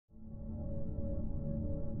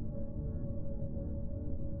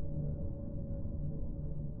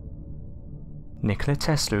Nikola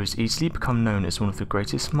Tesla has easily become known as one of the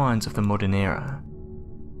greatest minds of the modern era.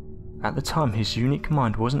 At the time, his unique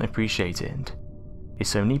mind wasn't appreciated.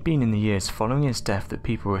 It's only been in the years following his death that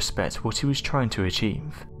people respect what he was trying to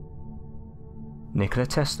achieve. Nikola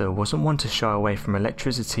Tesla wasn't one to shy away from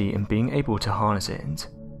electricity and being able to harness it,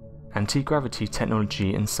 anti-gravity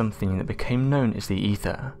technology, and something that became known as the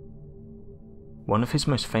ether. One of his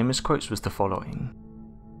most famous quotes was the following: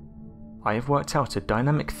 "I have worked out a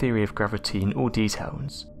dynamic theory of gravity in all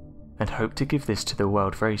details, and hope to give this to the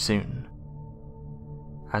world very soon."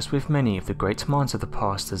 As with many of the great minds of the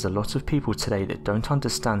past, there's a lot of people today that don't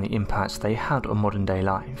understand the impact they had on modern day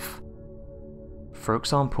life. For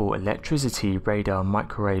example, electricity, radar,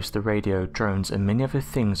 microwaves, the radio, drones, and many other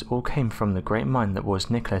things all came from the great mind that was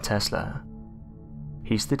Nikola Tesla.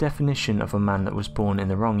 He's the definition of a man that was born in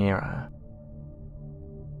the wrong era.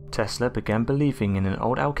 Tesla began believing in an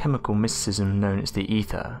old alchemical mysticism known as the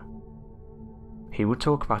ether. He would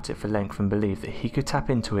talk about it for length and believe that he could tap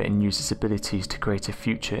into it and use its abilities to create a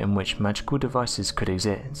future in which magical devices could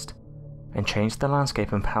exist, and change the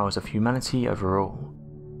landscape and powers of humanity overall.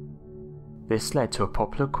 This led to a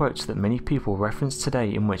popular quote that many people reference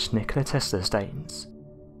today, in which Nikola Tesla states,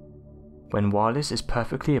 "When wireless is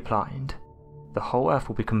perfectly applied, the whole earth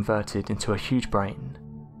will be converted into a huge brain,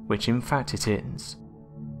 which in fact it is,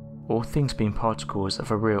 all things being particles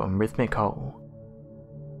of a real and rhythmic whole.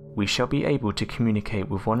 We shall be able to communicate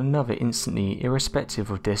with one another instantly,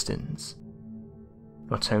 irrespective of distance.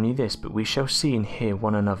 Not only this, but we shall see and hear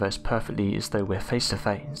one another as perfectly as though we're face to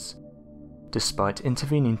face, despite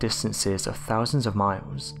intervening distances of thousands of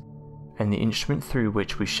miles, and the instrument through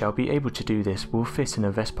which we shall be able to do this will fit in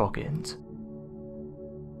a vest pocket."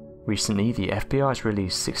 Recently, the FBI has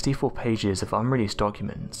released 64 pages of unreleased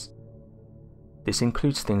documents. This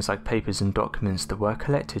includes things like papers and documents that were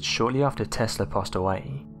collected shortly after Tesla passed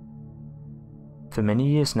away. For many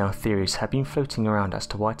years now, theories have been floating around as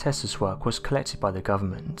to why Tesla's work was collected by the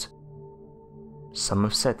government. Some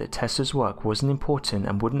have said that Tesla's work wasn't important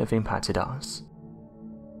and wouldn't have impacted us.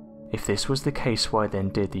 If this was the case, why then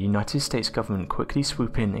did the United States government quickly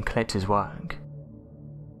swoop in and collect his work?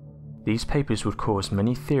 These papers would cause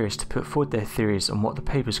many theorists to put forward their theories on what the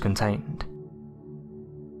papers contained.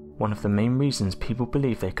 One of the main reasons people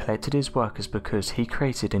believe they collected his work is because he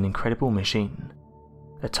created an incredible machine,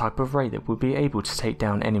 a type of ray that would be able to take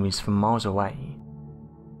down enemies from miles away.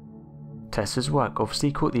 Tesla's work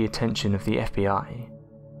obviously caught the attention of the FBI,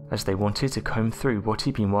 as they wanted to comb through what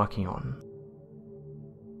he'd been working on.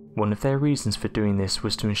 One of their reasons for doing this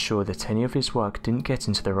was to ensure that any of his work didn't get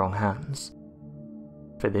into the wrong hands.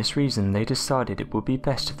 For this reason, they decided it would be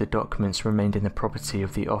best if the documents remained in the property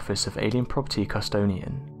of the Office of Alien Property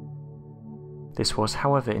Custodian. This was,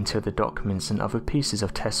 however, until the documents and other pieces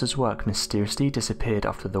of Tesla's work mysteriously disappeared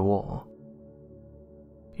after the war.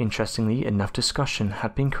 Interestingly, enough discussion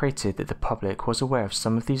had been created that the public was aware of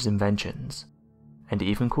some of these inventions, and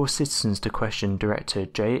even caused citizens to question director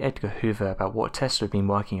J. Edgar Hoover about what Tesla had been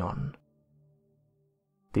working on.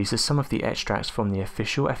 These are some of the extracts from the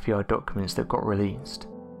official FBI documents that got released.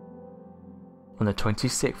 On the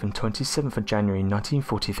 26th and 27th of January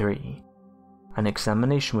 1943, an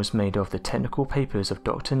examination was made of the technical papers of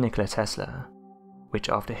Dr. Nikola Tesla, which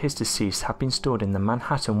after his decease had been stored in the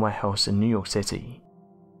Manhattan warehouse in New York City.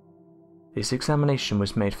 This examination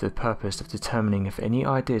was made for the purpose of determining if any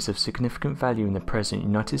ideas of significant value in the present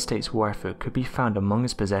United States war effort could be found among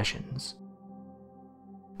his possessions.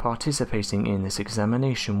 Participating in this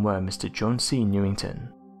examination were Mr. John C.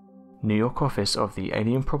 Newington, New York Office of the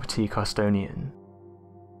Alien Property Custodian,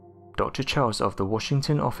 Dr. Charles of the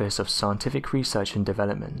Washington Office of Scientific Research and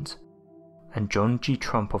Development, and John G.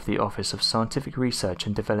 Trump of the Office of Scientific Research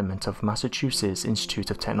and Development of Massachusetts Institute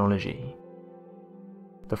of Technology.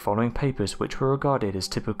 The following papers, which were regarded as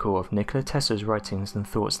typical of Nikola Tesla's writings and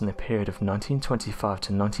thoughts in the period of 1925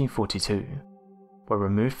 to 1942, were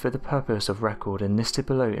removed for the purpose of record and listed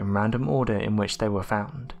below in random order in which they were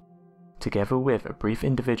found, together with a brief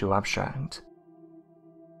individual abstract.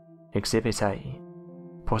 Exhibit A: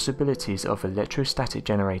 Possibilities of electrostatic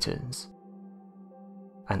generators.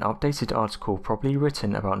 An updated article probably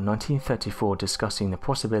written about 1934 discussing the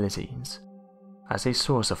possibilities as a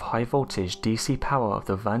source of high voltage DC power of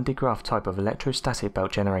the Van de Graaff type of electrostatic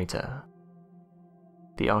belt generator.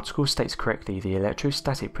 The article states correctly the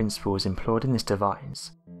electrostatic principles employed in this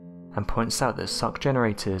device, and points out that such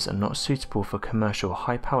generators are not suitable for commercial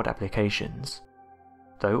high-powered applications,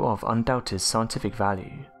 though of undoubted scientific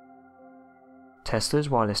value. Tesla's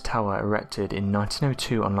wireless tower, erected in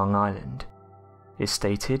 1902 on Long Island, is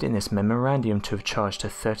stated in this memorandum to have charged to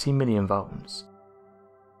 30 million volts.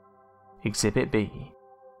 Exhibit B: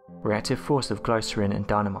 reactive force of glycerin and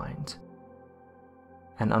dynamite,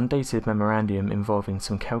 an undated memorandum involving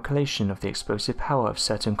some calculation of the explosive power of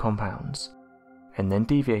certain compounds, and then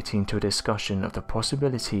deviating to a discussion of the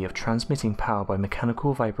possibility of transmitting power by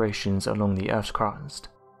mechanical vibrations along the Earth's crust.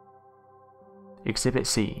 Exhibit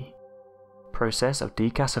C. Process of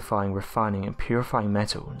degasifying, refining and purifying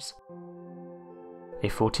metals. A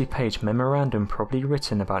 40-page memorandum probably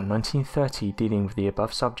written about 1930 dealing with the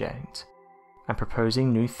above subject, and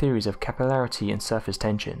proposing new theories of capillarity and surface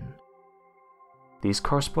tension. These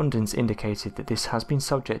correspondence indicated that this has been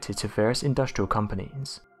subjected to various industrial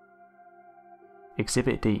companies.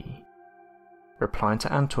 Exhibit D. Replying to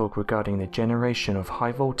Antorg regarding the generation of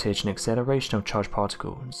high voltage and acceleration of charged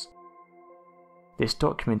particles. This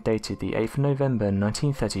document, dated the 8th of November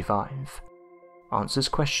 1935, answers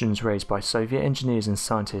questions raised by Soviet engineers and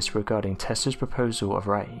scientists regarding Tesla's proposal of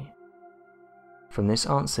ray. From this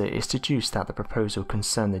answer it is deduced that the proposal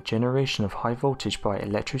concerned the generation of high voltage by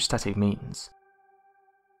electrostatic means.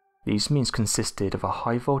 These means consisted of a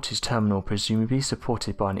high voltage terminal presumably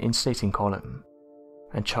supported by an insulating column,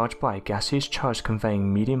 and charged by a gaseous charge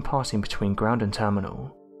conveying medium passing between ground and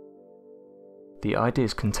terminal. The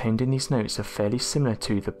ideas contained in these notes are fairly similar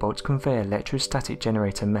to the bolt conveyor electrostatic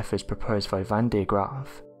generator methods proposed by Van der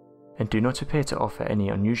Graaf, and do not appear to offer any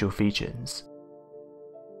unusual features.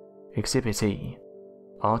 Exhibit E.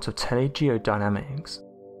 Art of telegeodynamics,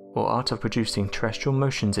 or art of producing terrestrial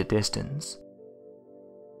motions at distance.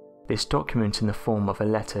 This document, in the form of a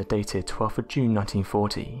letter dated 12th of June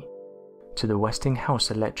 1940, to the Westinghouse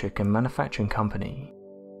Electric and Manufacturing Company,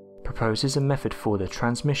 proposes a method for the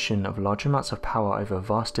transmission of large amounts of power over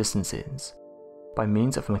vast distances by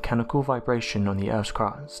means of mechanical vibration on the Earth's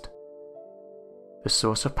crust. The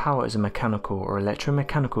source of power is a mechanical or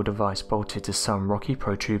electromechanical device bolted to some rocky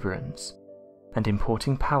protuberance, and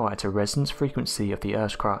importing power at a resonance frequency of the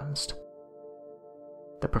Earth's crust.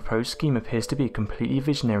 The proposed scheme appears to be completely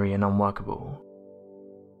visionary and unworkable.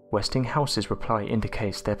 Westinghouse's reply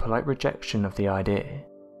indicates their polite rejection of the idea.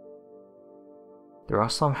 There are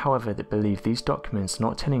some, however, that believe these documents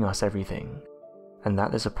not telling us everything, and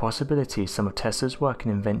that there's a possibility some of Tesla's work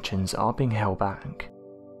and inventions are being held back.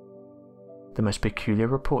 The most peculiar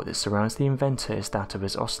report that surrounds the inventor is that of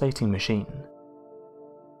his oscillating machine.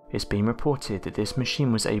 It's been reported that this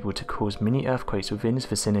machine was able to cause mini earthquakes within its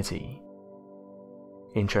vicinity.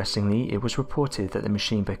 Interestingly, it was reported that the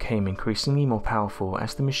machine became increasingly more powerful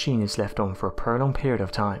as the machine is left on for a prolonged period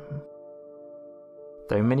of time.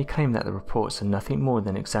 Though many claim that the reports are nothing more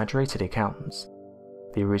than exaggerated accounts,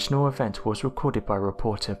 the original event was recorded by a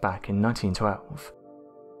reporter back in 1912.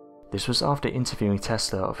 This was after interviewing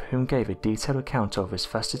Tesla, of whom gave a detailed account of his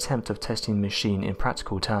first attempt of testing the machine in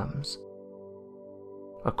practical terms.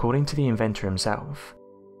 According to the inventor himself,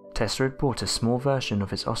 Tesla had bought a small version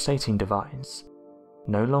of his oscillating device,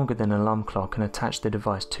 no longer than an alarm clock, and attached the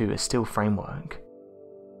device to a steel framework.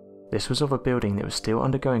 This was of a building that was still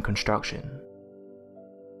undergoing construction.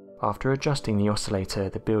 After adjusting the oscillator,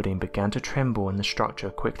 the building began to tremble and the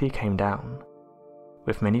structure quickly came down,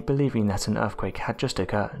 with many believing that an earthquake had just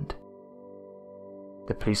occurred.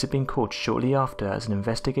 The police had been called shortly after as an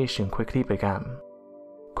investigation quickly began,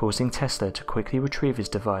 causing Tesla to quickly retrieve his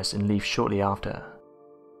device and leave shortly after.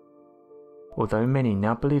 Although many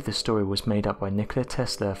now believe the story was made up by Nikola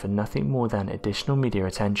Tesla for nothing more than additional media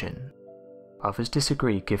attention, others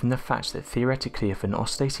disagree, given the fact that theoretically, if an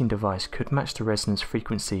oscillating device could match the resonance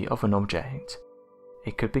frequency of an object,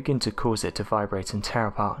 it could begin to cause it to vibrate and tear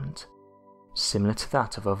apart, similar to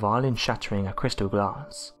that of a violin shattering a crystal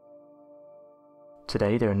glass.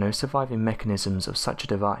 Today there are no surviving mechanisms of such a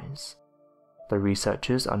device, though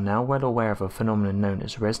researchers are now well aware of a phenomenon known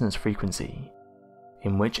as resonance frequency,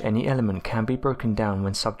 in which any element can be broken down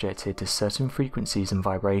when subjected to certain frequencies and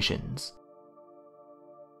vibrations.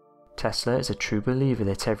 Tesla is a true believer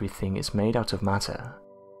that everything is made out of matter.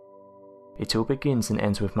 It all begins and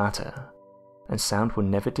ends with matter, and sound will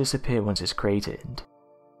never disappear once it's created.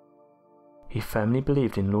 He firmly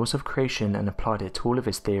believed in laws of creation and applied it to all of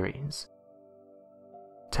his theories.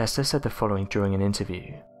 Tesla said the following during an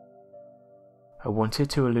interview: "I wanted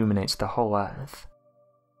to illuminate the whole Earth.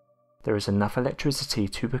 There is enough electricity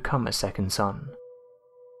to become a second sun.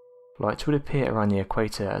 Light would appear around the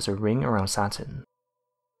equator as a ring around Saturn.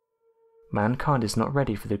 Mankind is not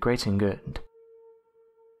ready for the great and good.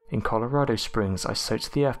 In Colorado Springs I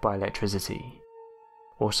soaked the earth by electricity.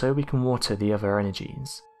 Also we can water the other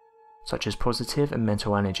energies, such as positive and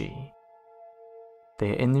mental energy.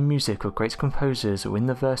 They are in the music of great composers or in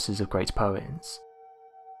the verses of great poets.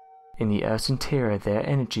 In the earth's interior they are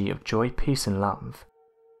energy of joy, peace and love.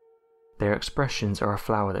 Their expressions are a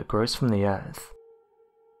flower that grows from the earth.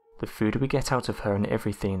 the food we get out of her and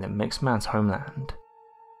everything that makes man's homeland.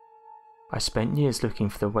 I spent years looking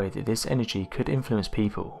for the way that this energy could influence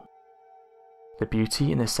people. The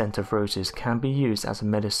beauty and the scent of roses can be used as a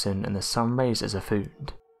medicine and the sun rays as a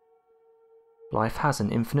food. Life has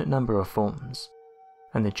an infinite number of forms,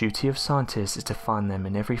 and the duty of scientists is to find them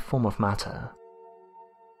in every form of matter.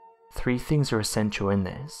 3 things are essential in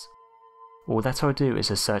this. All that I do is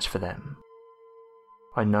a search for them.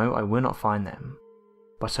 I know I will not find them,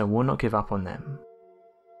 but I will not give up on them.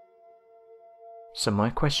 So my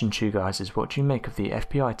question to you guys is, what do you make of the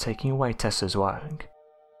FBI taking away Tesla's work?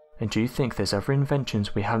 And do you think there's other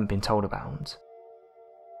inventions we haven't been told about?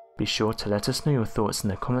 Be sure to let us know your thoughts in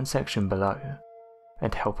the comment section below,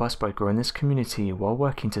 and help us by growing this community while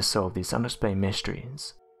working to solve these unexplained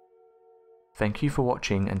mysteries. Thank you for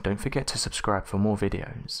watching, and don't forget to subscribe for more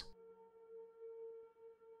videos.